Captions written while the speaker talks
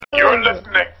You're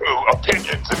listening to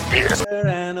Opinions and Beer.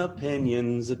 And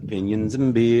opinions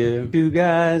and beer. Two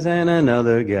guys and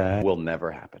another guy. Will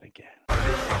never happen again.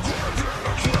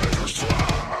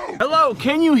 Hello,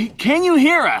 can you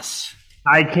hear us?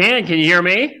 I can. Can you hear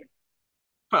me?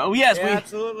 Oh yes, yeah,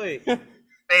 absolutely.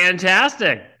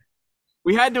 Fantastic.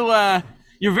 We had to.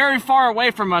 You're very far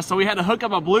away from us, so we had to hook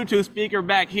up a Bluetooth speaker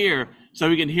back here so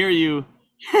we can hear you.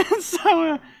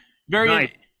 So very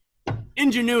nice.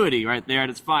 Ingenuity right there at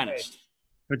its finest.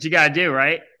 What you gotta do,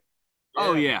 right?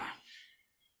 Oh yeah.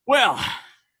 Well,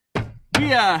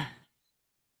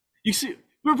 you see,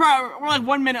 we're like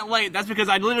 1 minute late. That's because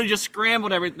I literally just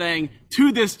scrambled everything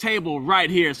to this table right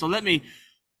here. So let me,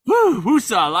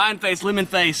 woosah, lion face, lemon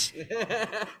face.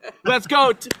 Let's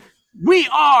go. We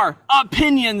are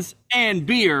Opinions and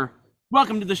Beer.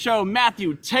 Welcome to the show,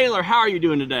 Matthew Taylor. How are you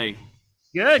doing today?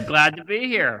 Good. Glad to be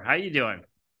here. How you doing?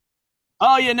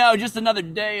 Oh, just another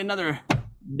day, another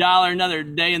dollar, another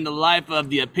day in the life of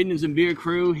the Opinions and Beer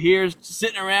crew. Here,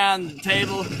 sitting around the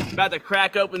table, about to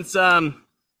crack open some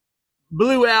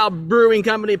Blue Owl Brewing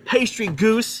Company Pastry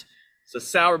Gose. It's a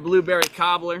sour blueberry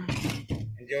cobbler.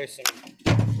 Enjoy some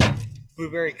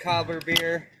blueberry cobbler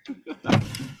beer.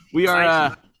 We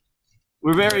are,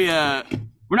 we're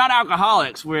not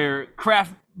alcoholics. We're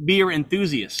craft beer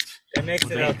enthusiasts. That makes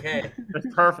it okay. That's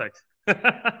perfect.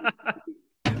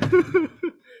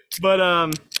 But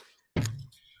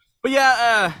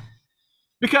yeah,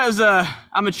 because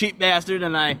I'm a cheap bastard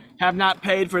and I have not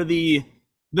paid for the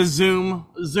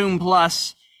Zoom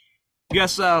Plus.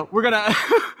 Guess we're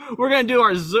gonna do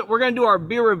our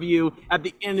beer review at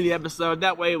the end of the episode.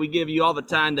 That way we give you all the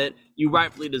time that you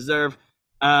rightfully deserve.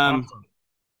 Awesome.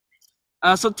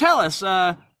 So tell us,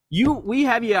 we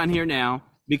have you on here now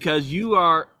because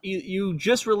you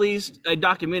just released a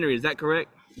documentary. Is that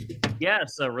correct?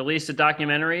 Yes, released a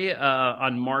documentary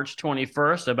on March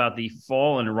 21st about the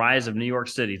fall and rise of New York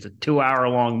City. It's a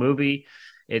 2-hour-long movie.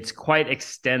 It's quite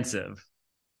extensive.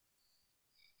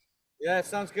 Yeah, it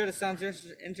sounds good. It sounds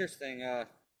interesting. I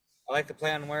like the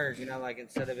play on words, like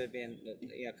instead of it being,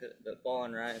 the fall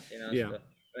and rise, Yeah.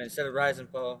 Instead of rise and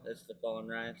fall, it's the fall and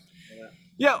rise.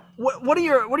 Yeah. What are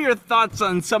your thoughts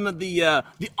on some of the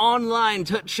online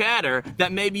chatter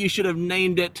that maybe you should have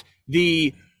named it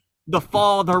the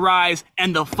fall, the rise,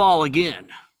 and the fall again?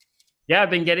 Yeah,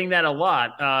 I've been getting that a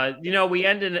lot. We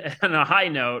ended on a high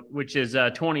note, which is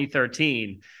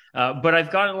 2013. But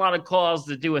I've gotten a lot of calls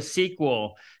to do a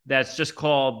sequel that's just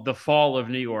called The Fall of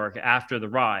New York After the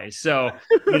Rise. So,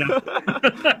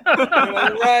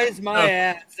 rise my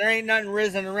ass. There ain't nothing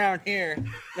risen around here.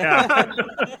 Yeah.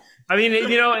 I mean,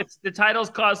 it's the titles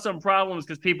cause some problems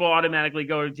because people automatically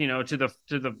go, to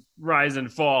the rise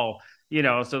and fall.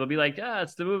 So they'll be like,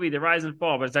 it's the movie, The Rise and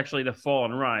Fall, but it's actually The Fall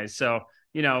and Rise. So,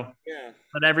 let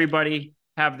everybody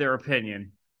have their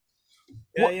opinion.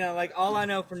 Yeah, like all I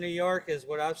know from New York is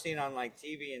what I've seen on like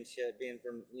TV and shit, being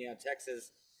from,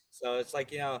 Texas. So it's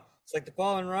like, it's like the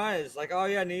fall and rise. Like, oh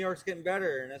yeah, New York's getting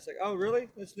better. And it's like, oh really?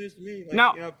 That's news to me. Like,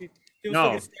 now, people still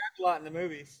get stabbed a lot in the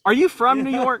movies. Are you from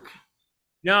New York?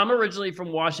 No, I'm originally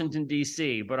from Washington,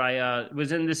 D.C., but I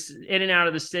was in and out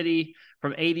of the city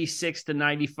from 86 to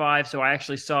 95. So I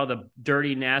actually saw the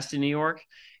dirty, nasty New York.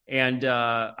 And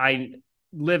I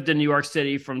lived in New York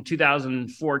City from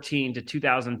 2014 to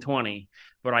 2020,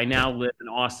 but I now live in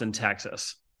Austin,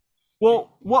 Texas.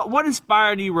 Well, what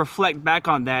inspired you to reflect back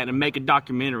on that and make a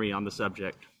documentary on the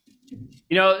subject?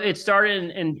 It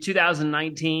started in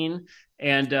 2019.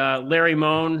 And Larry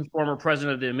Moan, former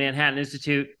president of the Manhattan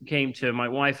Institute, came to my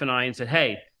wife and I and said,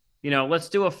 hey, let's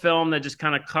do a film that just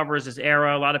kind of covers this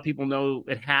era. A lot of people know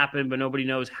it happened, but nobody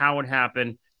knows how it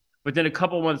happened. But then a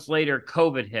couple months later,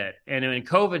 COVID hit. And when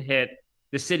COVID hit,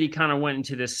 the city kind of went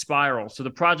into this spiral. So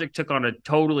the project took on a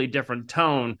totally different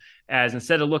tone, as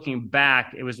instead of looking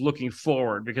back, it was looking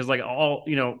forward, because like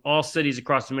all cities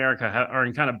across America are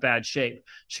in kind of bad shape.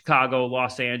 Chicago,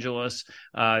 Los Angeles,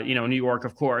 New York,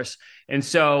 of course. And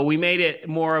so we made it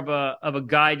more of a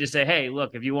guide to say, hey,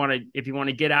 look, if you want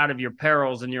to get out of your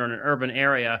perils and you're in an urban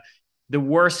area, the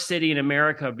worst city in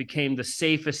America became the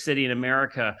safest city in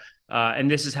America.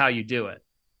 And this is how you do it.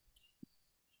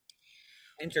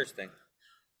 Interesting.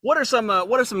 What are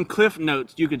some cliff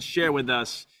notes you could share with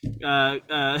us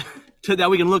that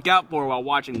we can look out for while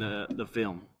watching the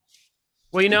film?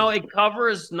 Well, it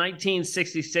covers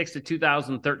 1966 to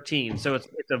 2013, so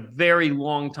it's a very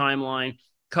long timeline.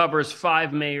 Covers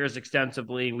 5 mayors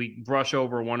extensively. We brush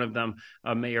over one of them,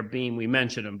 Mayor Beam. We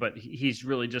mentioned him, but he's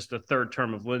really just the third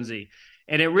term of Lindsay,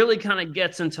 and it really kind of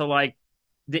gets into like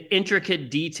the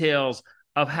intricate details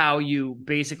of how you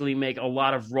basically make a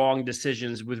lot of wrong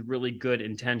decisions with really good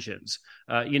intentions.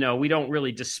 We don't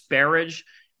really disparage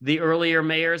the earlier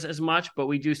mayors as much, but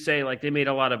we do say like they made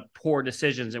a lot of poor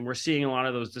decisions, and we're seeing a lot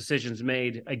of those decisions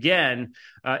made again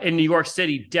in New York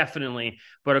City, definitely,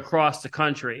 but across the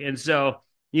country. And so,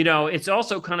 it's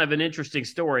also kind of an interesting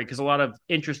story because a lot of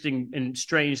interesting and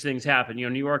strange things happen. New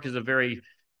York is a very,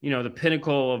 the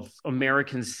pinnacle of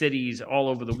American cities all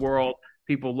over the world.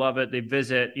 People love it. They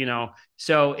visit,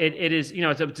 so it is,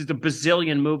 it's a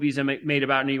bazillion movies made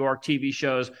about New York, TV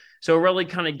shows. So it really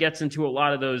kind of gets into a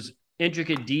lot of those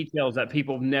intricate details that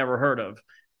people have never heard of.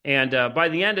 And by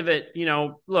the end of it,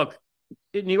 look,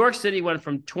 New York City went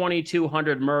from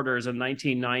 2,200 murders in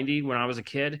 1990 when I was a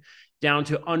kid down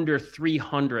to under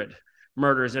 300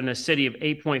 murders in a city of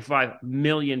 8.5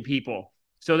 million people.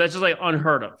 So that's just like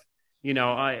unheard of.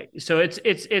 So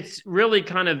it's really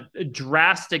kind of a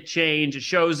drastic change. It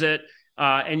shows it,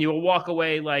 and you'll walk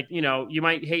away like, you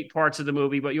might hate parts of the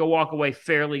movie, but you'll walk away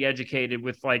fairly educated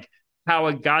with like how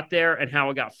it got there and how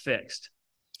it got fixed.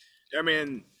 I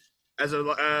mean,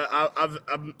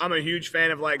 I'm a huge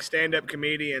fan of like stand-up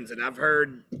comedians, and I've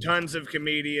heard tons of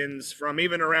comedians from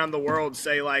even around the world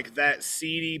say like that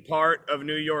seedy part of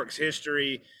New York's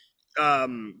history,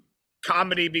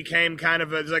 comedy became kind of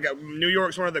New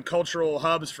York's one of the cultural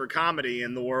hubs for comedy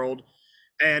in the world.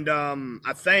 And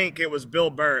I think it was Bill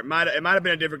Burr. It might have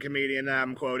been a different comedian that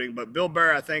I'm quoting, but Bill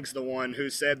Burr, I think, is the one who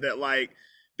said that like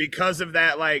because of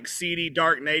that like seedy,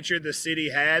 dark nature the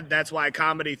city had, that's why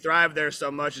comedy thrived there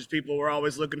so much, as people were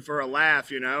always looking for a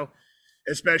laugh,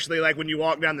 especially like when you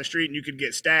walk down the street and you could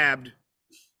get stabbed.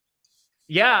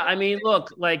 Yeah, I mean,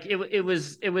 look, like it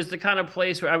was the kind of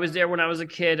place where I was there when I was a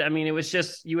kid. I mean, it was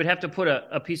just, you would have to put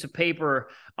a piece of paper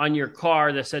on your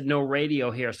car that said no radio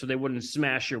here, so they wouldn't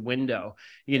smash your window.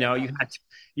 You'd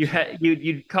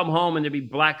come home and there'd be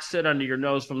black soot under your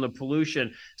nose from the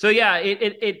pollution. So yeah,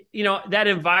 it that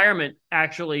environment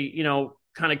actually,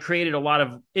 kind of created a lot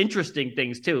of interesting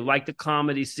things too, like the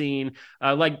comedy scene,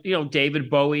 David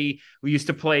Bowie, we used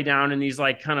to play down in these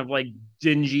like kind of like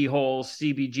dingy holes,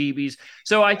 CBGBs.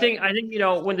 So I think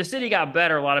when the city got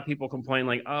better, a lot of people complain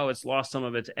like, oh, it's lost some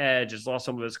of its edge, it's lost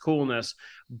some of its coolness.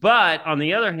 But on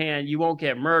the other hand, you won't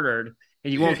get murdered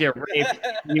and you won't get raped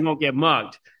and you won't get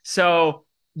mugged. So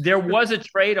there was a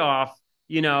trade-off,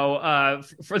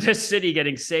 for this city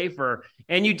getting safer,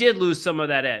 and you did lose some of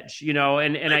that edge,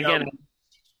 and again,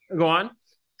 go on.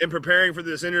 In preparing for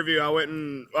this interview, I went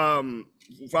and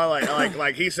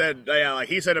like he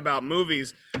said about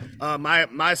movies.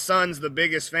 My son's the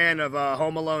biggest fan of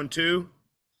Home Alone 2,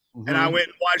 and I went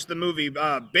and watched the movie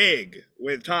Big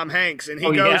with Tom Hanks, and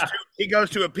he goes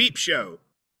to a peep show.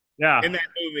 Yeah, in that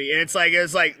movie, and it's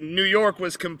like New York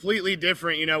was completely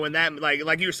different, when that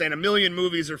like you were saying, a million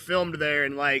movies are filmed there,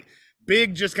 and like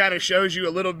Big just kind of shows you a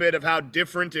little bit of how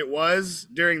different it was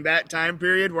during that time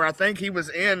period, where I think he was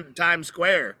in Times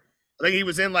Square. I think he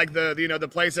was in like the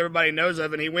place everybody knows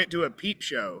of, and he went to a peep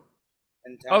show.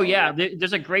 Oh yeah,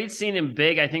 there's a great scene in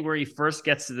Big, I think, where he first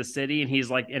gets to the city and he's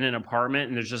like in an apartment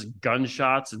and there's just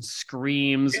gunshots and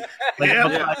screams. He's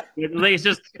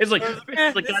like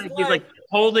he's like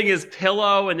holding his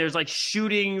pillow and there's like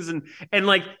shootings and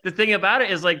like the thing about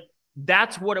it is like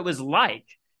that's what it was like.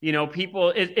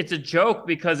 People, it's a joke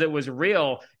because it was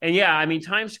real. And yeah, I mean,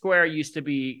 Times Square used to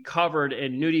be covered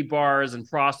in nudie bars and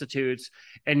prostitutes.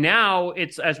 And now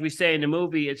it's, as we say in the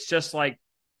movie, it's just like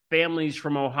families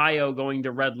from Ohio going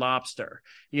to Red Lobster,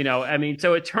 I mean,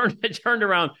 so it turned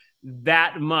around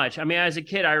that much. I mean, as a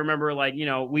kid, I remember like,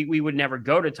 we would never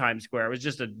go to Times Square. It was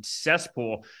just a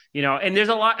cesspool, and there's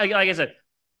a lot, like I said,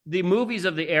 the movies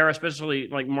of the era, especially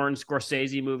like Martin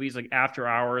Scorsese movies, like After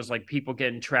Hours, like people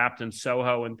getting trapped in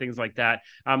Soho and things like that.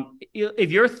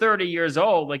 If you're 30 years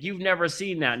old, like you've never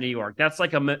seen that in New York. That's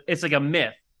like it's like a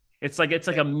myth. It's like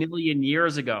a million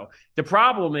years ago. The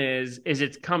problem is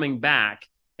it's coming back.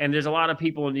 And there's a lot of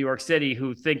people in New York City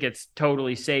who think it's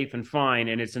totally safe and fine.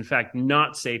 And it's in fact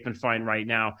not safe and fine right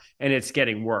now. And it's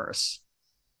getting worse.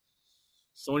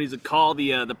 Someone needs to call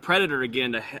the Predator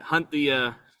again to hunt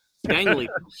the gang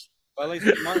leaders. Well, at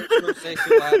least Martin Scorsese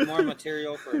will have more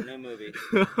material for a new movie.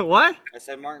 What? I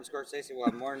said Martin Scorsese will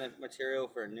have more material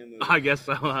for a new movie. I guess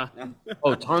so.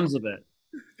 Oh, tons of it.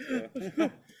 Yeah.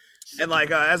 And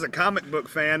like as a comic book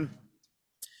fan,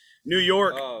 New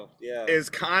York is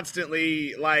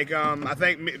constantly like I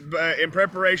think in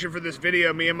preparation for this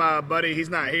video, me and my buddy, he's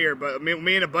not here, but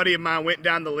me and a buddy of mine went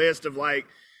down the list of like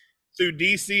through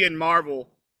DC and Marvel.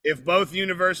 If both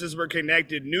universes were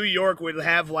connected, New York would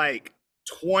have like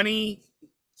 20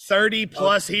 30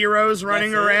 plus heroes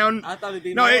running around. I thought it'd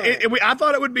be no, more. I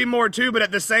thought it would be more too, but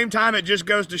at the same time, it just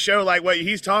goes to show like what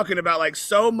he's talking about, like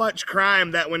so much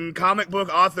crime that when comic book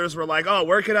authors were like, "Oh,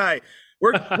 where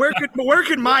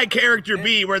could my character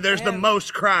be where there's the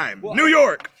most crime?" Well, New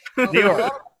York. New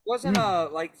York. Wasn't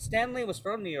like Stanley was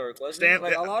from New York, wasn't he?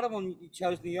 Like a lot of them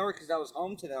chose New York because that was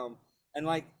home to them, and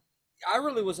like I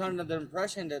really was under the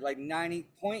impression that like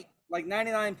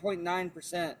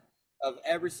 99.9% of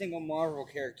every single Marvel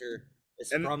character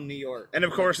is from New York. And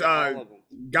of course,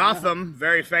 Gotham,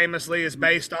 very famously, is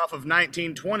based off of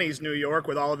 1920s New York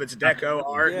with all of its deco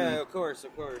art. Yeah, of course,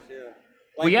 yeah.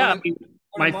 Well, yeah,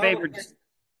 my favorite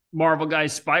Marvel guy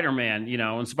is Spider-Man,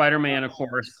 and Spider-Man, of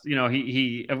course, I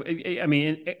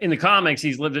mean, in the comics,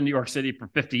 he's lived in New York City for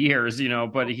 50 years,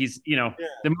 but he's, the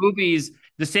movies,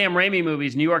 the Sam Raimi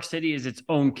movies, New York City is its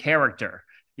own character.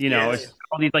 It's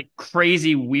all these like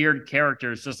crazy, weird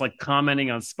characters just like commenting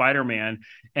on Spider-Man.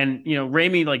 And,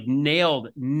 Raimi like nailed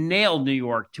New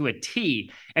York to a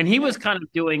T. And he was kind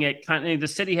of doing it the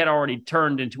city had already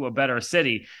turned into a better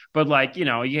city. But like, you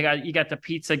got the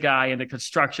pizza guy and the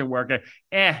construction worker.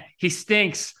 He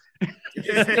stinks. He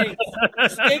stinks and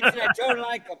I don't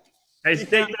like him. I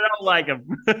stink and I don't like him.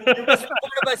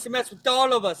 He mess with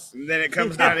all of us. And then it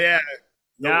comes down,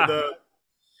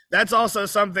 that's also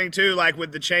something too, like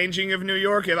with the changing of New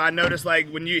York. If I noticed, like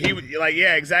when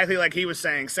exactly like he was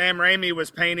saying, Sam Raimi was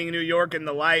painting New York in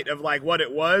the light of like what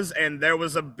it was, and there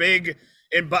was a big.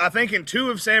 I think in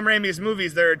two of Sam Raimi's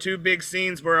movies, there are two big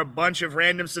scenes where a bunch of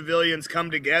random civilians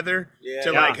come together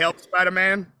to like help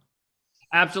Spider-Man.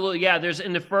 Absolutely, yeah. There's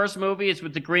in the first movie, it's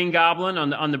with the Green Goblin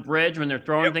on the bridge when they're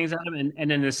throwing things at him,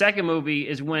 and then the second movie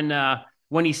is when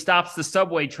he stops the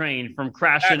subway train from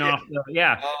crashing off.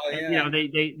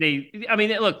 I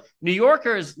mean, look, New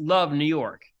Yorkers love New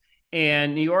York,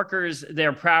 and New Yorkers,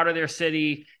 they're proud of their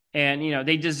city, and,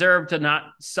 they deserve to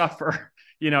not suffer.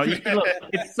 Look,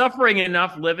 it's suffering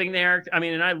enough living there. I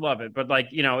mean, and I love it, but like,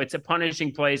 it's a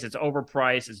punishing place. It's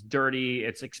overpriced. It's dirty.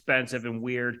 It's expensive and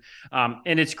weird.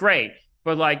 And it's great.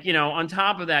 But like, on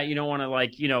top of that, you don't want to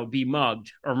like, be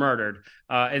mugged or murdered.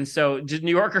 And so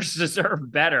New Yorkers deserve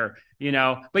better,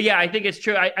 But yeah, I think it's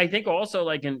true. I think also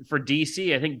like for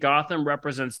DC, I think Gotham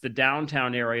represents the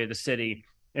downtown area of the city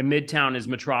and Midtown is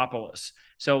Metropolis.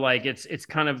 So like it's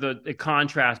kind of the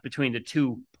contrast between the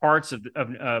two parts of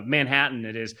Manhattan.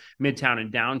 It is Midtown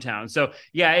and downtown. So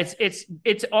yeah,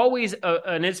 it's always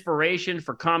an inspiration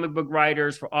for comic book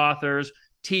writers, for authors,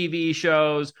 TV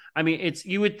shows. I mean,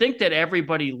 you would think that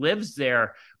everybody lives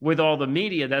there with all the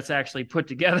media that's actually put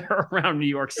together around New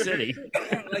York City.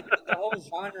 Like the whole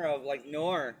genre of like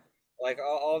noir, like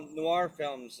all noir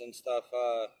films and stuff.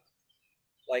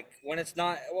 Like when it's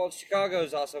not, Chicago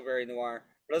is also very noir.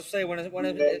 But let's say when it's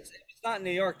not in New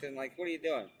York, then like, what are you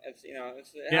doing?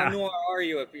 How noir are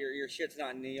you if your shit's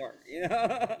not in New York?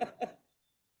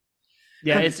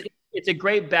 Yeah, it's a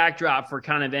great backdrop for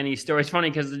kind of any story. It's funny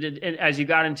because as you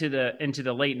got into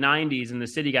the late 90s and the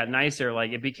city got nicer,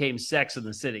 like it became Sex in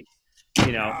the City.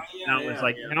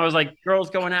 It was like girls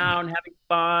going out and having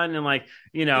fun and like,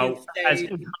 in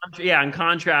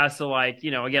contrast to like,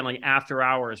 again, like After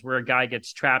Hours where a guy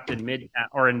gets trapped in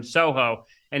or in Soho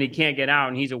and he can't get out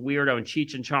and he's a weirdo and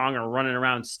Cheech and Chong are running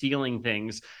around stealing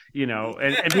things,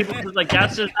 and people are like,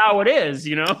 that's just how it is,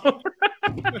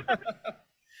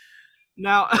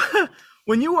 Now,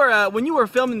 when you were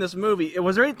filming this movie,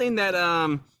 was there anything that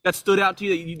stood out to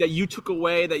you that you took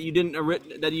away that you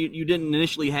didn't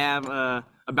initially have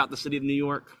about the city of New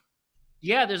York?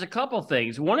 Yeah, there's a couple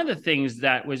things. One of the things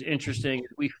that was interesting,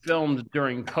 we filmed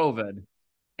during COVID,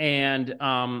 and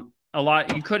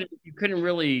you couldn't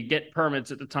really get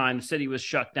permits at the time. The city was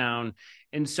shut down,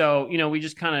 and so we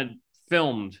just kind of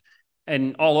filmed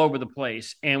and all over the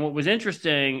place. And what was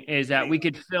interesting is that we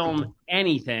could film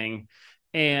anything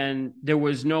and there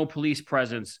was no police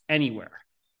presence anywhere.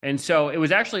 And so it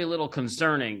was actually a little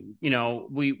concerning.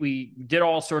 We did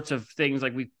all sorts of things.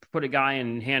 Like we put a guy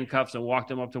in handcuffs and walked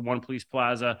him up to one police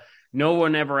plaza. No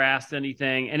one ever asked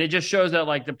anything. And it just shows that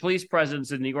like the police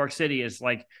presence in New York City is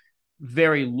like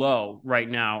very low right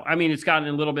now. I mean, it's gotten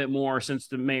a little bit more since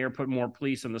the mayor put more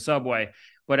police on the subway.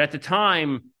 But at the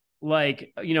time,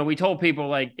 like, we told people,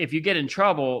 like, if you get in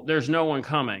trouble, there's no one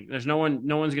coming. No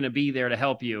one's going to be there to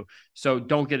help you. So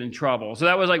don't get in trouble. So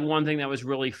that was like one thing that was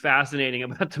really fascinating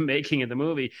about the making of the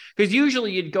movie. Because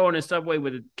usually you'd go in a subway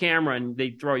with a camera and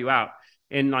they'd throw you out.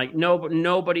 And like,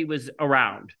 nobody was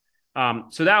around.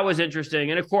 So that was interesting.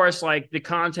 And of course, like the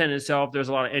content itself, there's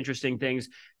a lot of interesting things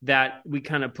that we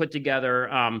kind of put together.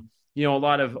 A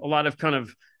lot of kind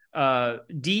of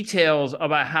details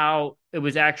about how it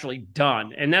was actually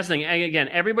done. And that's the thing. And again,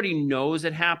 everybody knows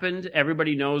it happened.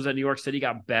 Everybody knows that New York City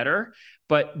got better,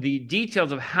 but the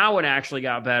details of how it actually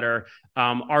got better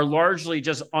are largely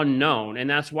just unknown. And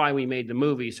that's why we made the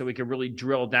movie, so we could really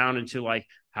drill down into like,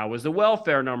 how was the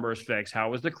welfare numbers fixed? How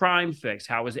was the crime fixed?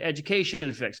 How was the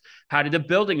education fixed? How did the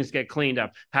buildings get cleaned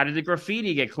up? How did the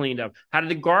graffiti get cleaned up? How did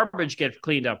the garbage get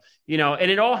cleaned up? And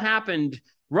it all happened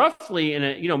roughly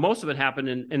most of it happened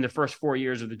in the first 4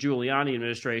 years of the Giuliani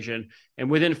administration. And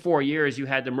within 4 years, you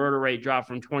had the murder rate drop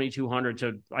from 2,200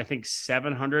 to, I think,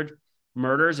 700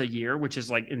 murders a year, which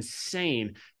is like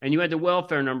insane. And you had the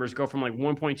welfare numbers go from like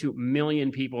 1.2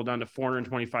 million people down to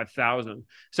 425,000.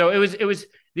 So it was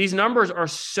these numbers are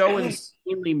so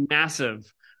insanely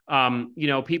massive.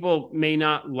 People may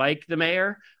not like the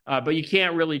mayor, but you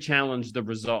can't really challenge the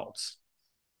results.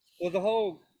 Well, the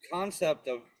whole concept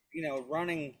of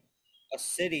running a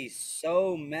city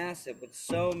so massive with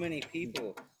so many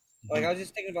people, like I was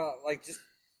just thinking about like just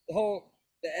the whole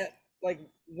like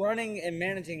running and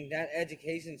managing that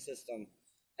education system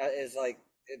is like,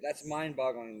 that's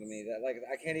mind-boggling to me. That like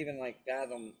I can't even like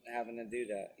fathom having to do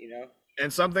that,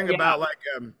 And something about like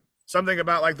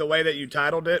the way that you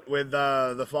titled it with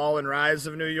the fall and rise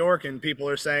of New York, and people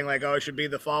are saying like, oh, it should be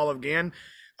the fall again.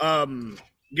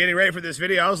 Getting ready for this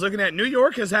video, I was looking at New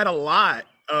York has had a lot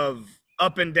of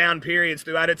up and down periods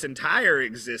throughout its entire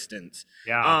existence.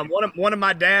 Yeah. One of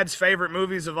my dad's favorite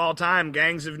movies of all time,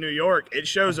 Gangs of New York, it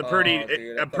shows a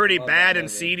pretty bad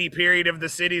and seedy period of the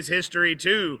city's history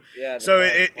too. Yeah. So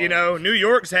New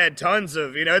York's had tons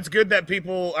of, it's good that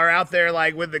people are out there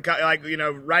like with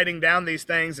writing down these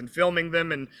things and filming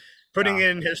them and putting it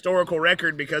in historical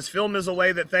record, because film is a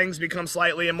way that things become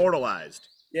slightly immortalized.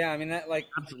 Yeah, I mean, that like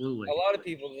absolutely. A lot of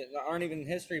people that aren't even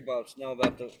history buffs know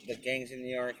about the gangs in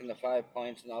New York and the 5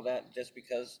 Points and all that, just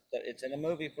because it's in a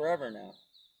movie forever now.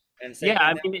 And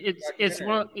I mean,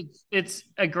 it's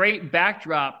a great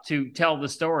backdrop to tell the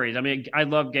stories. I mean, I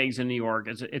love Gangs in New York.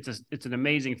 It's an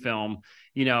amazing film,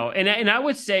 and I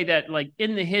would say that like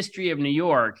in the history of New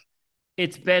York,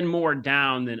 it's been more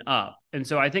down than up. And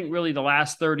so I think really the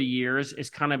last 30 years is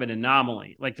kind of an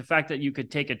anomaly. Like the fact that you could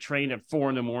take a train at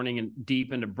 4 a.m. and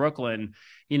deep into Brooklyn,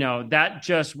 that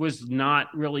just was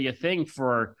not really a thing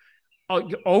for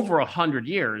over 100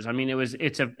 years. I mean,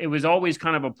 it was always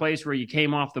kind of a place where you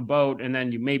came off the boat and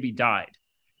then you maybe died,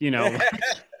 It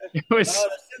was, that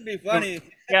should be funny.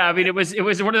 Yeah. I mean, it was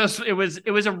one of those, it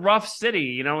was a rough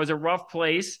city, it was a rough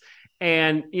place.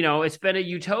 And, it's been a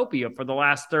utopia for the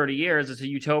last 30 years. It's a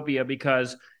utopia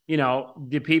because,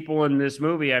 the people in this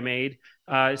movie I made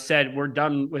said, we're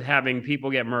done with having people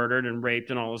get murdered and raped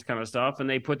and all this kind of stuff. And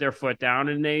they put their foot down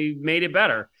and they made it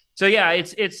better. So, yeah,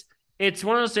 it's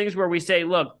one of those things where we say,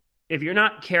 look, if you're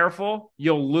not careful,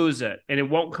 you'll lose it. And it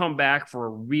won't come back for a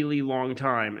really long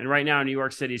time. And right now, New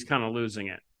York City is kind of losing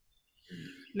it.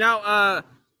 Now,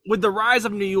 with the rise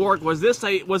of New York, was this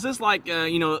like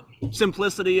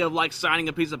simplicity of like signing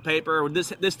a piece of paper, or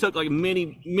this took like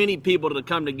many people to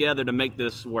come together to make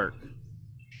this work?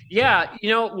 Yeah,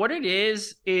 what it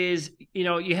is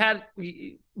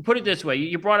put it this way,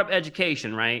 you brought up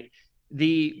education, right?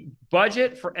 The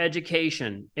budget for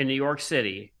education in New York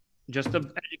City, just the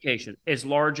education, is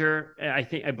larger,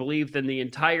 I believe, than the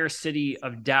entire city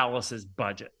of Dallas's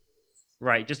budget.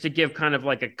 Right, just to give kind of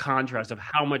like a contrast of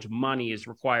how much money is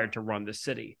required to run the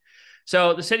city.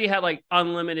 So the city had like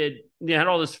unlimited, had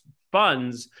all this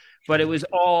funds, but it was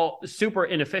all super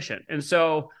inefficient. And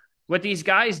so what these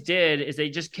guys did is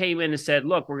they just came in and said,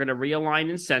 look, we're going to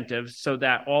realign incentives so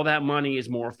that all that money is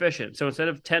more efficient. So instead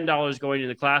of $10 going to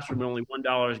the classroom and only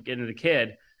 $1 getting to the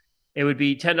kid, it would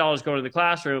be $10 going to the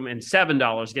classroom and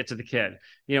 $7 get to the kid,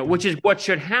 which is what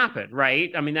should happen,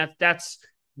 right? I mean, that's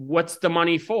what's the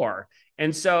money for.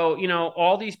 And so,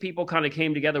 all these people kind of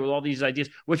came together with all these ideas,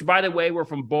 which, by the way, were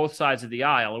from both sides of the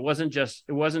aisle. It wasn't just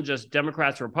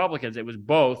Democrats or Republicans. It was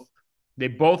both. They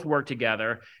both worked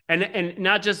together, and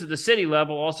not just at the city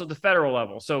level, also the federal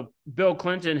level. So Bill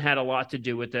Clinton had a lot to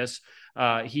do with this.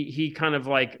 He kind of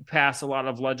like passed a lot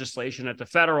of legislation at the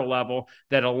federal level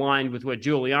that aligned with what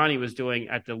Giuliani was doing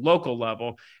at the local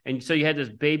level. And so you had this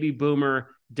baby boomer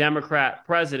Democrat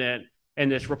president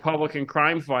and this Republican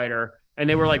crime fighter, and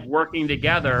they were like working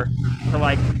together to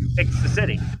like fix the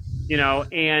city,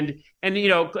 and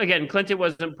again, Clinton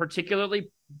wasn't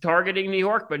particularly targeting New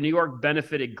York, but New York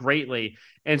benefited greatly.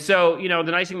 And so, the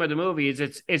nice thing about the movie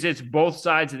is it's both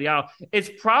sides of the aisle. It's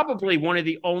probably one of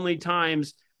the only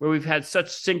times where we've had such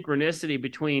synchronicity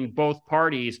between both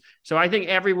parties. So I think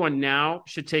everyone now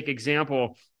should take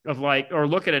example of or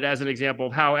look at it as an example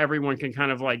of how everyone can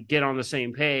kind of like get on the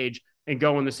same page and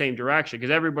go in the same direction,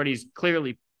 because everybody's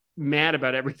clearly mad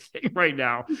about everything right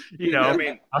now, you know. I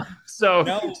mean, so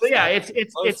yeah, sides.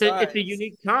 it's a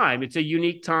unique time. It's a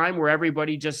unique time where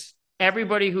everybody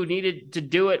who needed to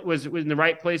do it was in the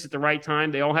right place at the right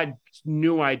time. They all had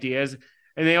new ideas,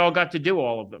 and they all got to do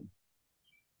all of them.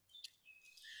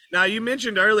 now you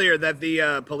mentioned earlier that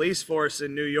the police force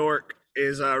in New York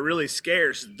is really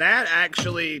scarce. That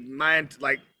actually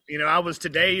I was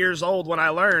today years old when I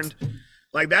learned.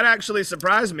 Like, that actually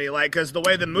surprised me, like, because the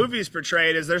way the movie's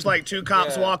portrayed is there's, like, 2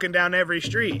 cops walking down every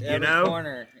street, Every you know?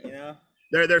 corner, you know?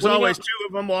 There's always 2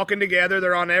 of them walking together.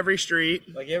 They're on every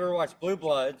street. Like, you ever watch Blue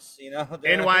Bloods, you know?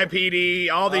 NYPD,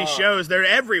 all these shows, they're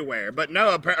everywhere. But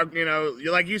no, you know,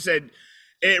 like you said,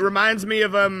 it reminds me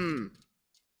of,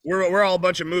 we're all a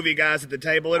bunch of movie guys at the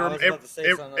table.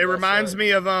 It reminds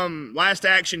me of, Last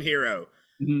Action Hero.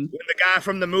 Mm-hmm. When the guy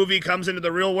from the movie comes into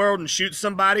the real world and shoots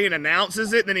somebody and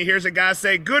announces it, and then he hears a guy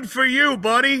say, "Good for you,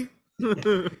 buddy."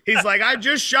 He's like, "I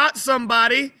just shot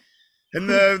somebody." And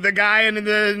the guy in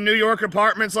the New York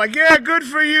apartment's like, "Yeah, good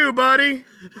for you, buddy."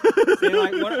 See,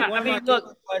 like, one of my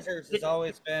pleasures has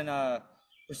always been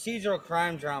procedural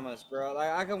crime dramas, bro.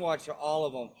 Like, I can watch all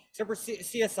of them. Except for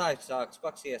CSI sucks.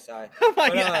 Fuck CSI. Oh my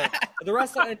God. The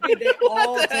rest of it, they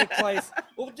all take place.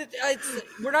 Well,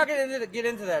 we're not going to get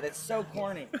into that. It's so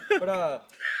corny. But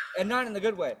and not in the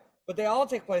good way. But they all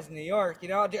take place in New York. You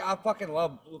know, I fucking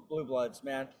love Blue Bloods,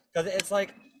 man. Because it's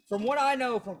like, from what I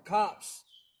know from cops,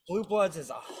 Blue Bloods is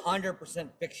 100%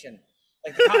 fiction.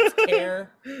 Like, the cops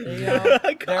care. You know,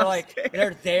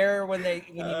 they're there when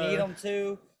you need them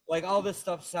to. Like, all this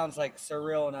stuff sounds like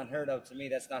surreal and unheard of to me.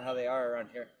 That's not how they are around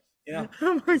here, you know.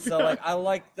 So like, I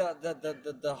like the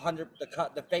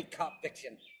fake cop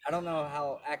fiction. I don't know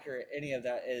how accurate any of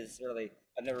that is really.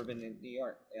 I've never been in New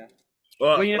York. Yeah.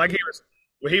 Well, like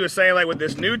he was saying, like with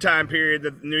this new time period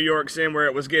that New York's in, where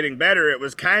it was getting better, it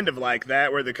was kind of like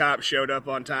that, where the cops showed up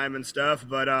on time and stuff.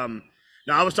 But now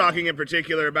I was talking in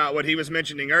particular about what he was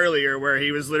mentioning earlier, where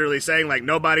he was literally saying like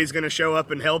nobody's going to show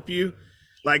up and help you.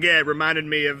 Like, yeah, it reminded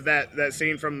me of that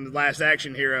scene from The Last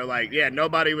Action Hero. Like, yeah,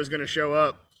 nobody was going to show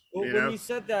up. Well, you when know? you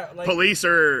said that, like, police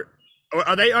are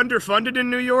they underfunded in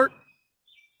New York?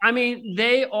 I mean,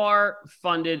 they are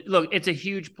funded. Look, it's a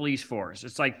huge police force.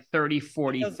 It's like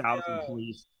 40,000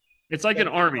 police. It's like an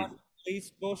army.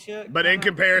 Police bullshit. But in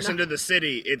comparison to the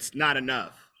city, it's not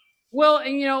enough. Well,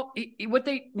 and you know,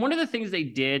 one of the things they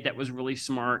did that was really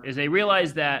smart is they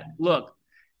realized that, look,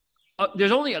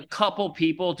 there's only a couple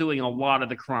people doing a lot of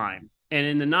the crime. And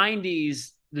in the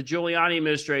 90s, the Giuliani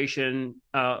administration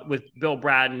with Bill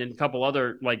Bratton and a couple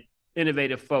other like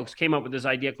innovative folks came up with this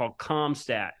idea called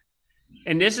CompStat.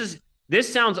 And this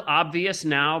sounds obvious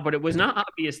now, but it was not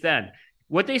obvious then.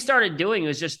 What they started doing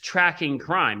was just tracking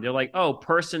crime. They're like, oh,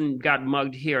 person got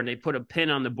mugged here, and they put a pin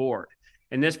on the board.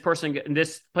 And this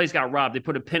place got robbed. They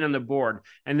put a pin on the board.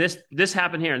 And this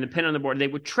happened here, and the pin on the board. They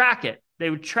would track it.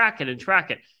 They would track it and track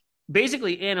it.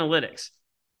 Basically analytics.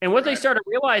 And what they started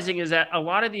realizing is that a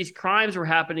lot of these crimes were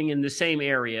happening in the same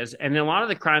areas, and a lot of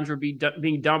the crimes were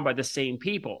being done by the same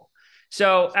people.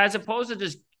 So as opposed to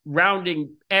just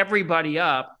rounding everybody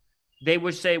up, they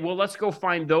would say, well, let's go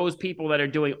find those people that are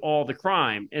doing all the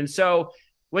crime. And so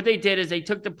what they did is they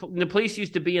took the police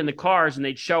used to be in the cars, and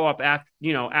they'd show up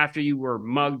after you were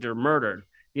mugged or murdered,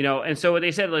 and so what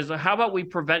they said was, how about we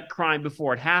prevent crime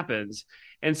before it happens?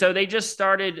 And so they just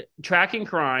started tracking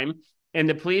crime, and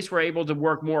the police were able to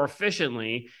work more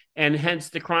efficiently, and hence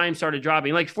the crime started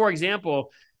dropping. Like, for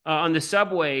example, on the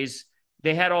subways,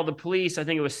 they had all the police. I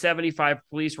think it was 75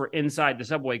 police were inside the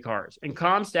subway cars. And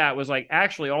CompStat was like,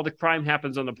 actually, all the crime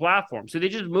happens on the platform. So they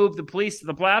just moved the police to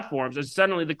the platforms, and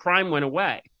suddenly the crime went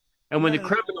away. And when the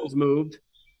criminals moved,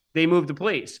 they moved the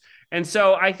police. And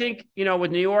so I think,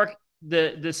 with New York,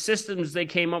 the systems they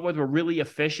came up with were really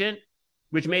efficient,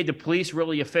 which made the police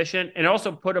really efficient, and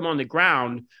also put them on the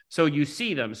ground so you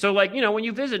see them. So, like, when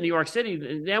you visit New York City,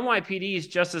 the NYPD is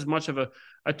just as much of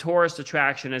a tourist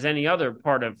attraction as any other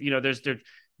part of,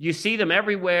 you see them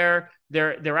everywhere.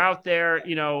 They're out there,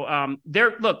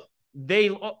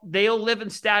 they'll live in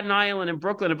Staten Island and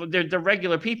Brooklyn, but they're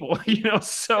regular people,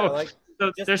 so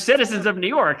they're citizens of New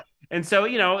York. And so,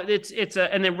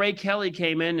 and then Ray Kelly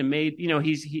came in and made,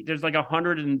 there's like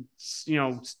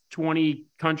 120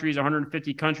 countries,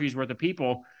 150 countries worth of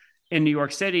people in New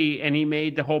York City. And he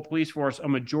made the whole police force a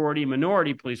majority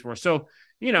minority police force. So,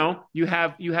 you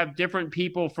have different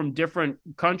people from different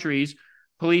countries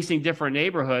policing different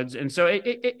neighborhoods. And so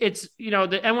it's,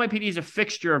 the NYPD is a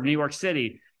fixture of New York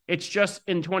City. It's just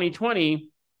in 2020,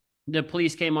 the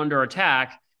police came under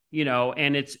attack.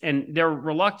 and they're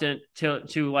reluctant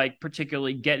to like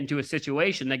particularly get into a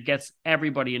situation that gets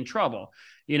everybody in trouble,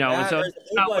 and so there's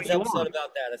a Blue Bloods episode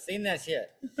about that. I've seen that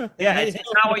shit. Yeah, it's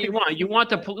not what you want. You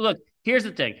want look. Here's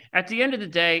the thing. At the end of the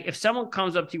day, if someone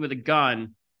comes up to you with a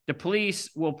gun, the police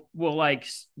will like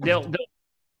they'll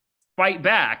fight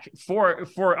back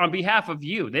for on behalf of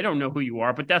you. They don't know who you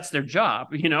are, but that's their job,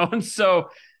 and so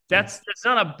that's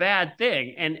not a bad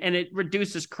thing, and it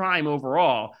reduces crime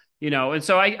overall. And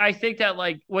so I think that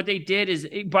like what they did is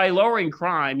by lowering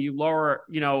crime, you lower,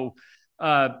 you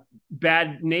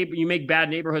make bad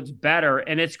neighborhoods better,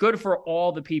 and it's good for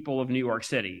all the people of New York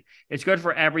City. It's good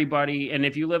for everybody. And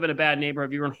if you live in a bad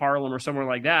neighborhood, if you're in Harlem or somewhere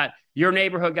like that, your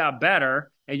neighborhood got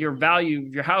better and your value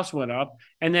of your house went up.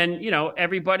 And then,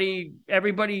 everybody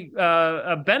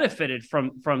benefited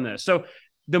from this. So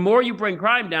the more you bring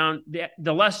crime down,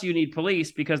 the less you need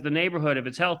police, because the neighborhood, if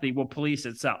it's healthy, will police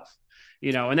itself.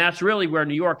 And that's really where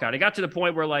New York got. It got to the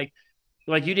point where like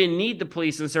you didn't need the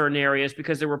police in certain areas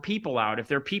because there were people out. If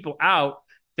there are people out,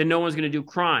 then no one's going to do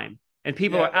crime, and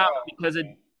people are out because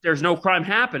there's no crime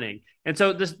happening. And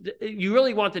so you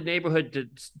really want the neighborhood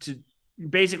to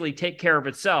basically take care of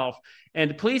itself. And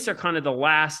the police are kind of the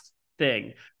last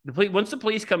thing. Once the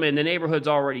police come in, the neighborhood's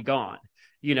already gone.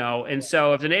 And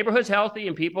so if the neighborhood's healthy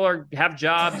and people have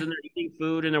jobs and they're eating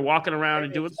food and they're walking around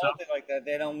and doing stuff like that,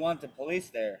 they don't want the police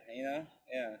there,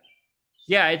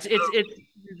 Yeah, it's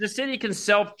the city can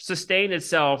self-sustain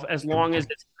itself as long as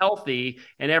it's healthy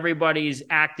and everybody's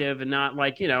active and not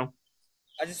like,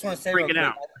 I just want to say freaking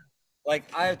out. Like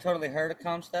I have totally heard of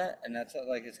Comstat, and that's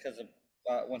like it's because of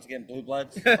once again Blue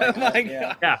Bloods. Oh my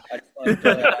God. Yeah. I just want to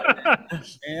throw that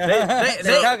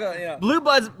out there.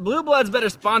 Blue Bloods better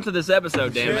sponsor this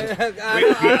episode, damn it.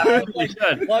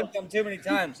 I plugged them too many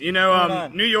times.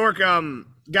 New York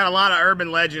got a lot of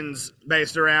urban legends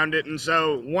based around it, and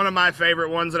so one of my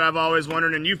favorite ones that I've always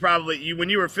wondered, and when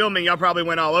you were filming, y'all probably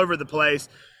went all over the place.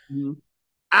 Mm-hmm.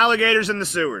 Alligators in the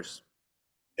sewers.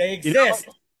 They exist.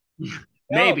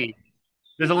 Maybe.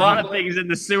 There's a lot of things in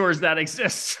the sewers that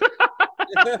exist.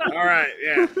 All right,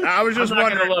 yeah. I was just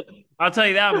wondering. I'll tell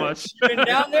you that much. You been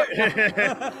down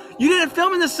there? You didn't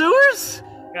film in the sewers?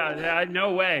 God,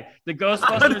 no way. The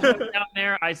Ghostbusters went down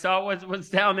there. I saw what's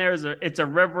down there it's a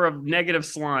river of negative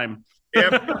slime.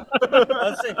 Yep.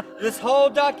 Let's see. This whole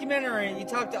documentary, you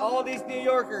talked to all these New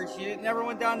Yorkers. You never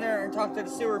went down there and talked to the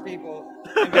sewer people.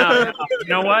 No, you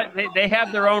know what? They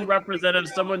have their own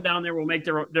representatives. Someone down there will make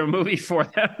their movie for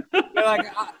them. They're like,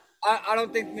 I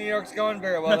don't think New York's going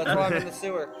very well. That's why I'm in the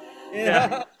sewer.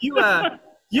 Yeah.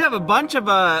 You have a bunch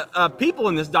of people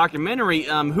in this documentary.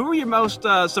 Who were you most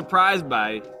surprised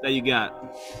by that you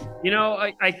got?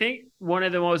 I think one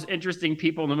of the most interesting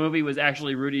people in the movie was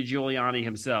actually Rudy Giuliani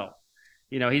himself.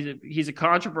 He's a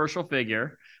controversial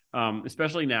figure,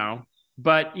 especially now.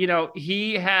 But,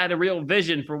 he had a real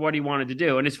vision for what he wanted to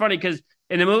do. And it's funny because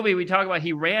in the movie we talk about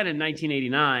he ran in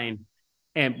 1989,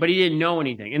 but he didn't know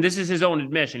anything. And this is his own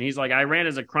admission. He's like, I ran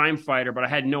as a crime fighter, but I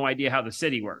had no idea how the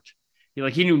city worked.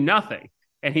 He knew nothing.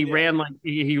 And he ran like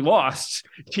he lost,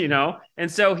 And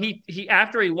so he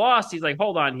after he lost, he's like,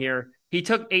 hold on here. He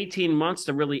took 18 months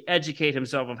to really educate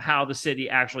himself of how the city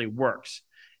actually works.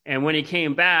 And when he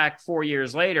came back 4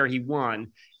 years later, he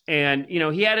won. And,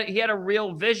 he had a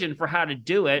real vision for how to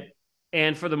do it.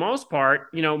 And for the most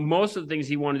part, most of the things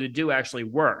he wanted to do actually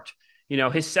worked.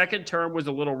 His second term was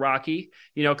a little rocky,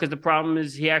 because the problem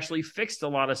is he actually fixed a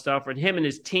lot of stuff, and him and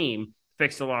his team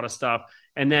fixed a lot of stuff.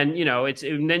 And then,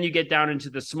 and then you get down into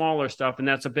the smaller stuff, and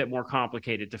that's a bit more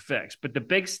complicated to fix. But the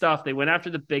big stuff, they went after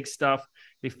the big stuff.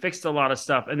 They fixed a lot of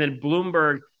stuff. And then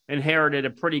Bloomberg inherited a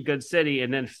pretty good city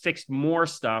and then fixed more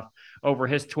stuff over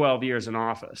his 12 years in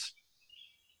office.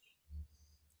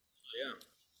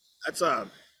 Yeah.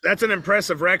 That's an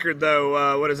impressive record,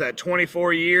 though. What is that,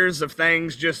 24 years of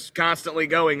things just constantly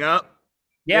going up?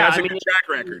 Yeah, that's a good track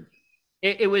record.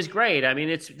 It was great. I mean,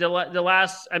 it's the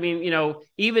last,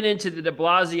 even into the de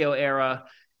Blasio era,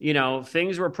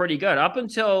 things were pretty good. Up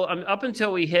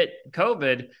until we hit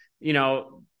COVID,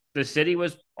 the city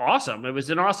was awesome. It was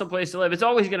an awesome place to live. It's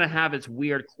always going to have its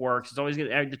weird quirks.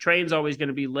 The train's always going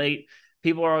to be late.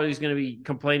 People are always going to be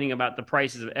complaining about the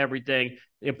prices of everything.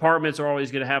 The apartments are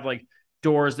always going to have like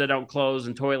doors that don't close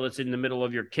and toilets in the middle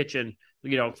of your kitchen.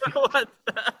 Weird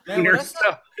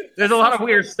stuff. There's a lot of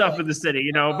weird stuff in the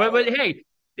city, But hey,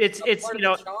 it's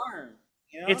charm,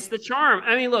 it's the charm.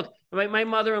 I mean, look, my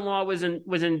mother-in-law was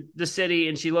in the city,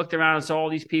 and she looked around and saw all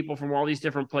these people from all these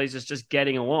different places just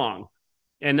getting along,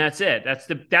 and that's it.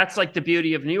 That's like the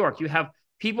beauty of New York. You have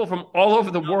people from all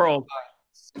over the world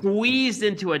squeezed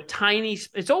into a tiny.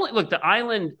 The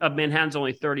island of Manhattan's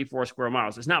only 34 square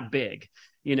miles. It's not big,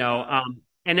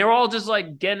 And they're all just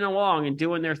like getting along and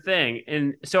doing their thing.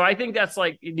 And so I think that's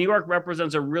like New York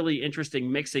represents a really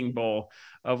interesting mixing bowl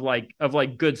of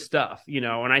good stuff,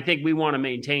 and I think we want to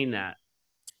maintain that.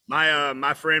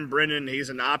 My friend Brendan, he's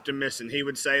an optimist, and he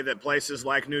would say that places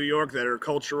like New York that are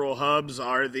cultural hubs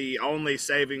are the only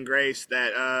saving grace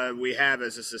that we have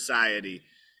as a society.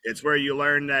 It's where you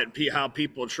learn that how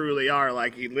people truly are.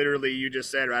 Like you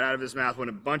just said right out of his mouth, when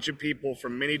a bunch of people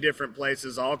from many different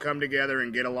places all come together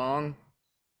and get along.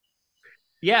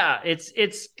 Yeah, it's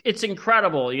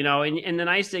incredible, and the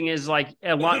nice thing is like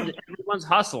everyone's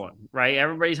hustling, right?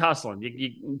 Everybody's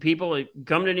hustling. People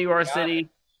come to New York City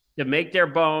to make their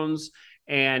bones,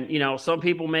 and some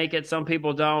people make it, some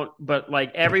people don't, but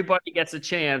like everybody gets a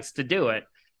chance to do it,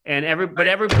 and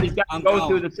everybody's got to go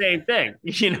through the same thing,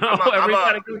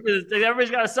 everybody's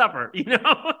got to suffer,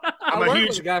 I'm a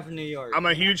huge guy from New York. I'm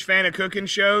a huge fan of cooking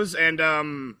shows,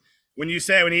 and when he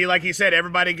said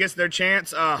everybody gets their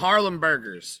chance, Harlem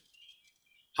Burgers.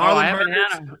 I haven't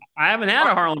had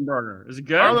a Harlem Burger. Is it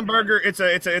good? Harlem Burger, it's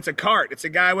a cart. It's a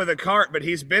guy with a cart, but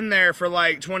he's been there for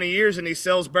like 20 years, and he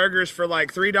sells burgers for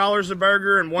like $3 a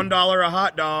burger and $1 a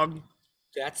hot dog.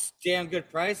 That's damn good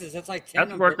prices. That's like 10.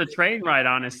 That's worth the train ride,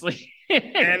 honestly.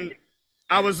 And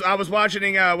I was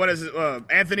watching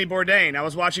Anthony Bourdain. I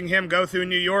was watching him go through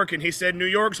New York, and he said New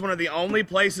York's one of the only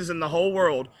places in the whole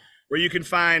world where you can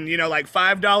find, like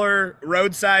 $5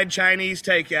 roadside Chinese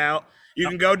takeout. You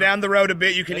can go down the road a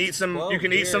bit. You can eat some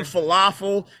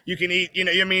falafel. You can eat,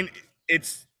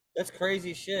 that's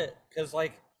crazy shit. Cause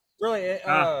like really,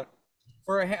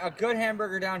 for a good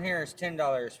hamburger down here is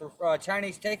 $10. For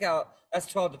Chinese takeout, that's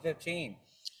 12 to 15.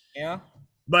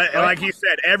 But like you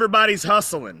said, everybody's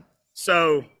hustling.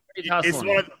 So it's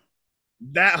one of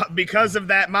that, because of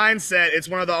that mindset, it's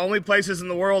one of the only places in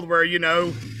the world where,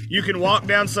 you can walk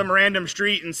down some random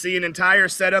street and see an entire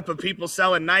setup of people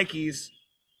selling Nikes.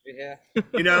 Yeah.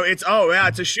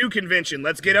 It's a shoe convention.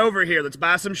 Let's get over here. Let's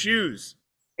buy some shoes.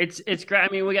 It's great. I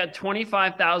mean, we got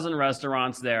 25,000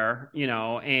 restaurants there,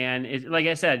 and like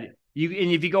I said,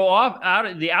 if you go out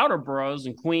of the outer boroughs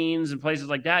and Queens and places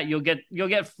like that, you'll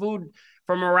get food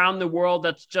from around the world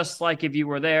that's just like if you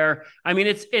were there. I mean,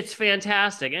 it's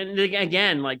fantastic. And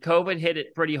again, like COVID hit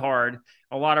it pretty hard.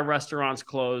 A lot of restaurants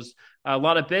closed. A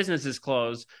lot of businesses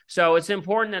closed. So it's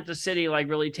important that the city like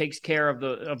really takes care of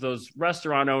those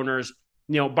restaurant owners,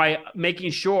 by making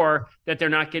sure that they're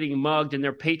not getting mugged and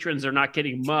their patrons are not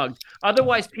getting mugged.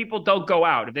 Otherwise, people don't go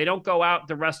out. If they don't go out,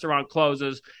 the restaurant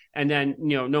closes, and then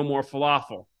no more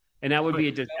falafel, and that would be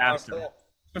a disaster.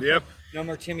 Yep. No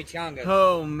more chimichangas.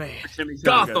 Oh man,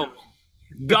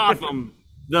 Gotham,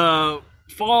 the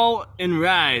fall and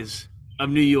rise of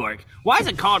New York. Why is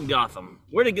it called Gotham?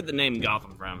 Where did it get the name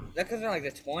Gotham from? That comes from like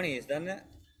the 20s, doesn't it?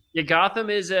 Yeah, Gotham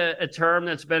is a term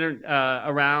that's been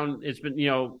around. It's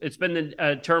been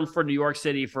a term for New York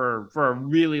City for a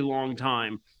really long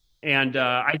time, and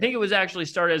I think it was actually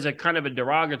started as a kind of a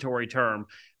derogatory term.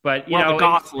 But the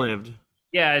Goths lived.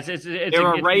 Yeah, it's they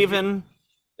were a raven.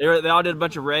 They all did a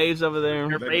bunch of raves over there.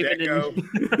 The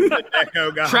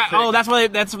Deco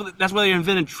Gothic. That's why they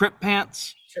invented trip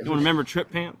pants. You remember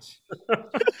trip pants?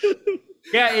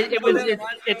 Yeah,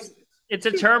 it's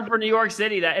a term for New York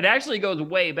City that it actually goes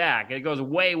way back. It goes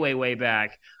way, way, way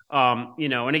back.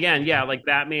 And again, like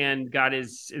Batman got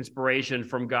his inspiration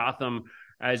from Gotham,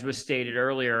 as was stated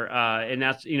earlier. And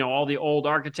that's, all the old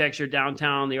architecture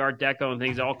downtown, the Art Deco and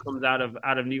things all comes out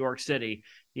of New York City,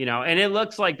 and it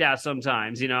looks like that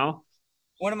sometimes,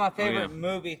 One of my favorite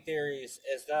movie theories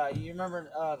is you remember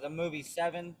the movie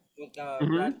Seven with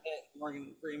Brad Pitt,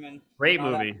 Morgan Freeman. Great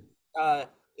movie. The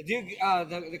dude,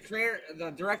 the creator, the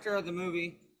director of the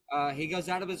movie, he goes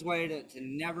out of his way to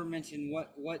never mention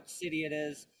what city it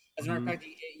is. As a matter of fact,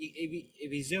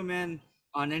 if you zoom in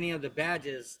on any of the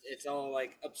badges, it's all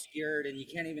like obscured, and you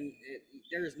can't even.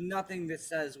 There's nothing that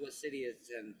says what city it's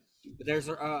in. But there's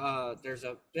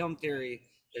a film theory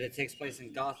that it takes place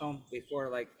in Gotham before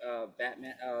like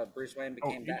Batman, Bruce Wayne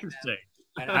became Batman. Interesting.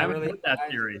 And I haven't heard that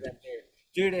theory.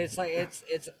 Dude, it's like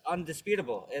it's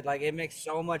undisputable. It makes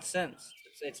so much sense.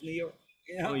 It's New York.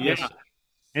 Oh yeah.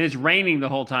 And it's raining the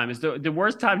whole time. It's the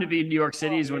worst time to be in New York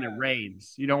City is when it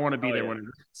rains. You don't want to be there when it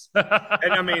rains.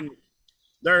 And I mean,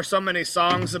 there are so many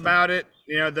songs about it.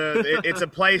 It's a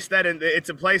place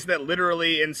that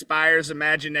literally inspires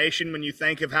imagination when you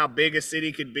think of how big a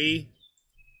city could be.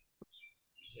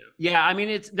 Yeah, I mean,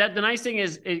 it's that the nice thing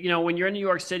is, when you're in New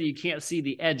York City, you can't see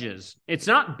the edges. It's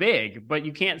not big, but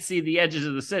you can't see the edges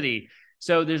of the city.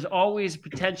 So there's always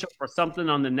potential for something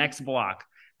on the next block.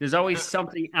 There's always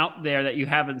something out there that you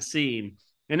haven't seen.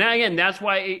 And then, again, that's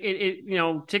why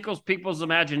it tickles people's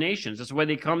imaginations. That's why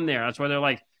they come there. That's why they're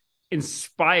like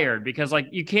inspired, because like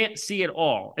you can't see it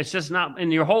all. It's just not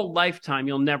in your whole lifetime.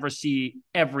 You'll never see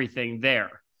everything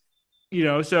there,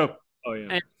 so. Oh yeah.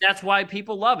 And that's why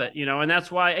people love it, and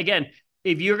that's why, again,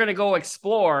 if you're going to go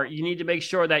explore, you need to make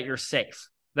sure that you're safe.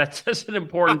 That's just an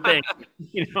important thing,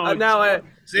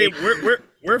 See,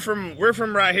 we're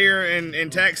from right here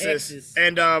in Texas,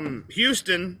 and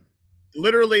Houston,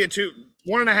 literally a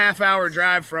 1.5 hour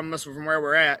drive from us, from where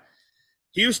we're at.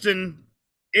 Houston,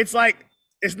 it's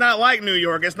not like New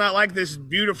York. It's not like this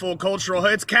beautiful cultural.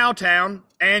 It's Cowtown,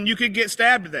 and you could get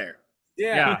stabbed there.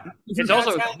 Yeah. It's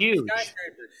also huge.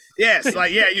 Yes,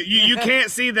 you can't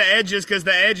see the edges because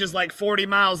the edge is like 40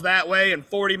 miles that way and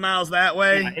 40 miles that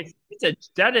way. Yeah,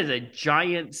 that is a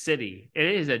giant city. It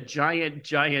is a giant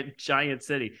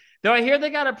city. Though I hear they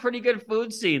got a pretty good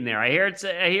food scene there. I hear it's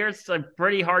a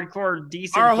pretty hardcore,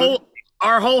 decent.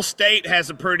 Our whole state has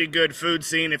a pretty good food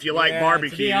scene if you like barbecue.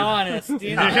 To be honest,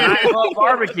 I love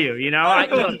barbecue.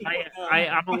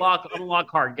 I'm a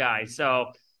Lockhart guy,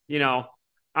 so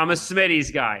I'm a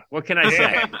Smitty's guy. What can I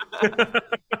say?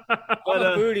 I'm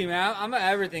a foodie, man. I'm an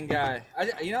everything guy.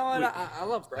 You know what? I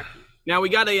love breakfast. Now we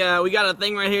got a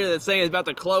thing right here that's saying it's about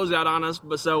to close out on us.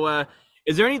 But so,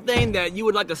 is there anything that you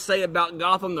would like to say about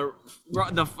Gotham? The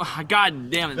God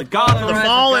damn it, the Gotham, the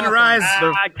fall and rise.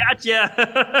 I gotcha.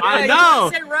 I know.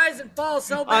 You said rise and fall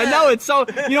so bad. I know it's so.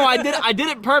 I did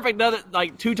it perfect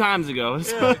like 2 times ago.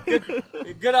 So. Yeah,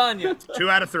 good on you. 2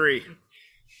 out of 3.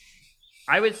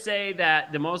 I would say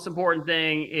that the most important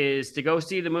thing is to go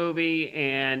see the movie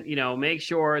and, make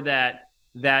sure that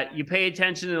you pay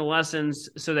attention to the lessons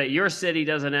so that your city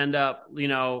doesn't end up,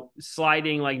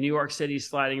 sliding like New York City's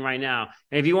sliding right now.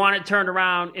 And if you want it turned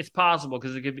around, it's possible,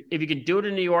 because if you can do it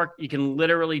in New York, you can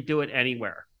literally do it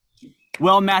anywhere.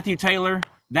 Well, Matthew Taylor,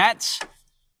 that's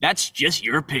just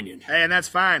your opinion. Hey, and that's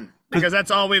fine, because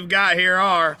that's all we've got here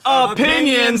are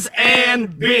opinions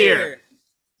and beer.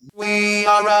 We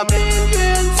are a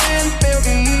millions and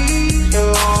billions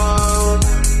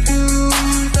to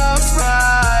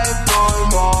subscribe for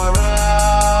more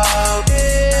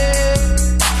opinions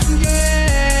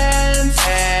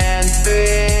and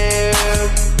beer.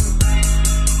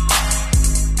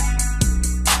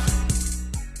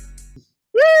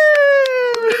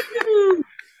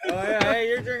 Oh yeah, hey,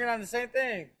 you're drinking on the same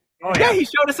thing. Oh yeah, he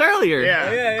showed us earlier.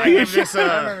 Yeah. I give this.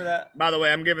 I remember that. By the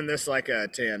way, I'm giving this like a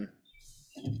 10.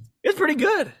 It's pretty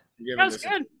good. That's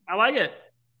good. I like it.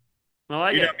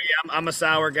 I'm a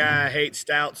sour guy. I hate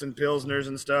stouts and pilsners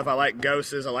and stuff. I like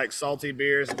Goses. I like salty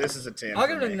beers. This is a 10. I'll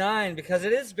give it a 9 because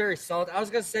it is very salty. I was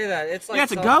gonna say that it's like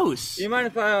It's a ghost. Do you mind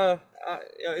if I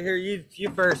here you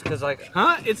first, because like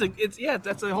that's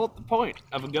the whole point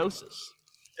of a ghost.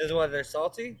 Is what, they're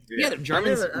salty? Yeah, they're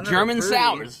German fruity.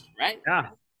 sours, right? Yeah.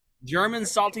 German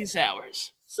salty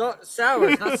sours. So sour,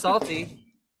 it's not salty.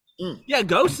 Yeah,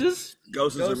 ghosts.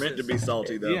 Goses are meant to be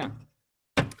salty though. Yeah.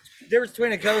 Difference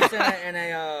between a ghost and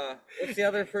a what's the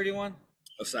other fruity one?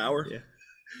 A sour. Yeah.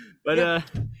 But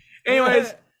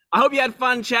anyways, I hope you had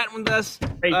fun chatting with us.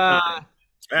 I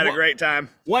had a great time.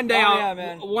 One day I'll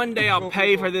Cool,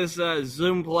 pay cool. for this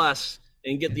Zoom Plus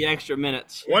and get the extra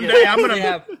minutes. One day I'm We gonna.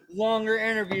 have longer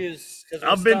interviews.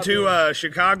 I've been to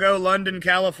Chicago, London,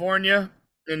 California,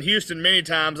 and Houston many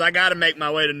times. I got to make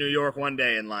my way to New York one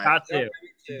day in life.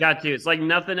 Got to. It's like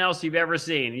nothing else you've ever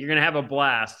seen. You're gonna have a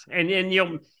blast, and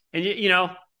you'll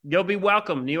be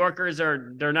welcome. New Yorkers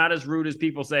they're not as rude as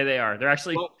people say they are. They're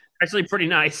actually pretty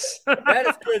nice. That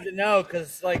is good to know,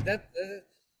 because like that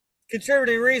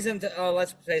contributing reason to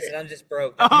let's face it, I'm just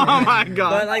broke. Oh my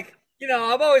god! But like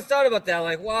I've always thought about that.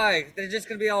 Like, why they're just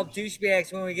gonna be all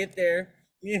douchebags when we get there?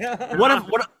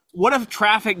 What if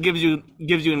traffic gives you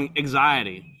an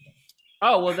anxiety?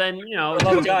 Oh well, then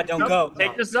love of God, don't go.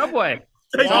 Take the subway.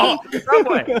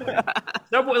 Subway.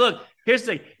 Look, here's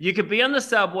the thing: you could be on the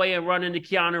subway and run into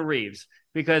Keanu Reeves,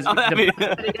 because the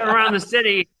best thing around the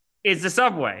city is the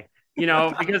subway.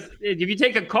 Because if you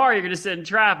take a car, you're going to sit in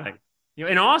traffic.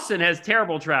 And Austin has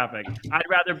terrible traffic. I'd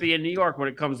rather be in New York when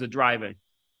it comes to driving.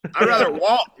 I'd rather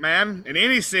walk, man. In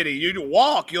any city, you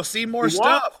walk, you'll see more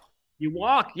stuff. You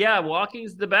walk, yeah.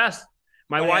 Walking's the best.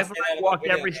 My wife and I walked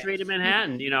every street in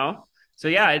Manhattan. So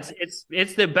yeah,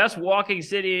 it's the best walking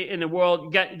city in the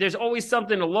world. There's always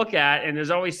something to look at, and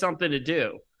there's always something to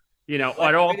do.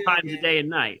 At all times of day and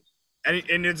night. And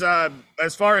it's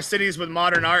as far as cities with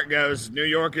modern art goes, New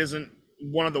York isn't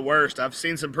one of the worst. I've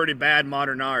seen some pretty bad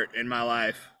modern art in my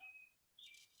life.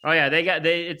 Oh yeah,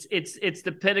 it's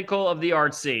the pinnacle of the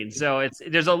art scene. So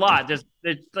there's a lot. There's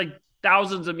like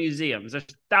thousands of museums. There's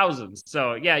thousands.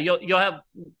 So yeah, you'll have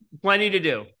Plenty to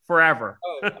do forever.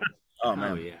 Oh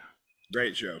man, Oh yeah.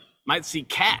 great show. Might see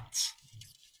cats.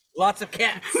 Lots of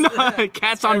cats.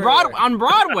 Cats on Everywhere.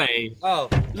 Broadway. Oh,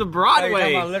 There's a you're Broadway.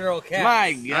 talking about literal cats.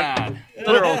 My God.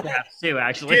 Literal cats too,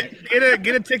 actually. Get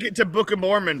a ticket to Book of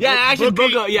Mormon. Yeah, actually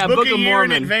book a book Book a of year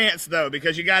Mormon. in advance though,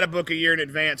 because you got to book a year in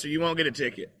advance, or you won't get a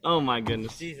ticket. Oh my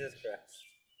goodness. Jesus Christ.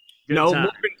 No, time.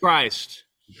 Mormon Christ.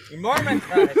 Mormon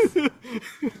Christ.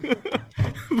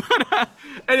 But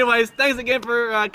anyways, thanks again for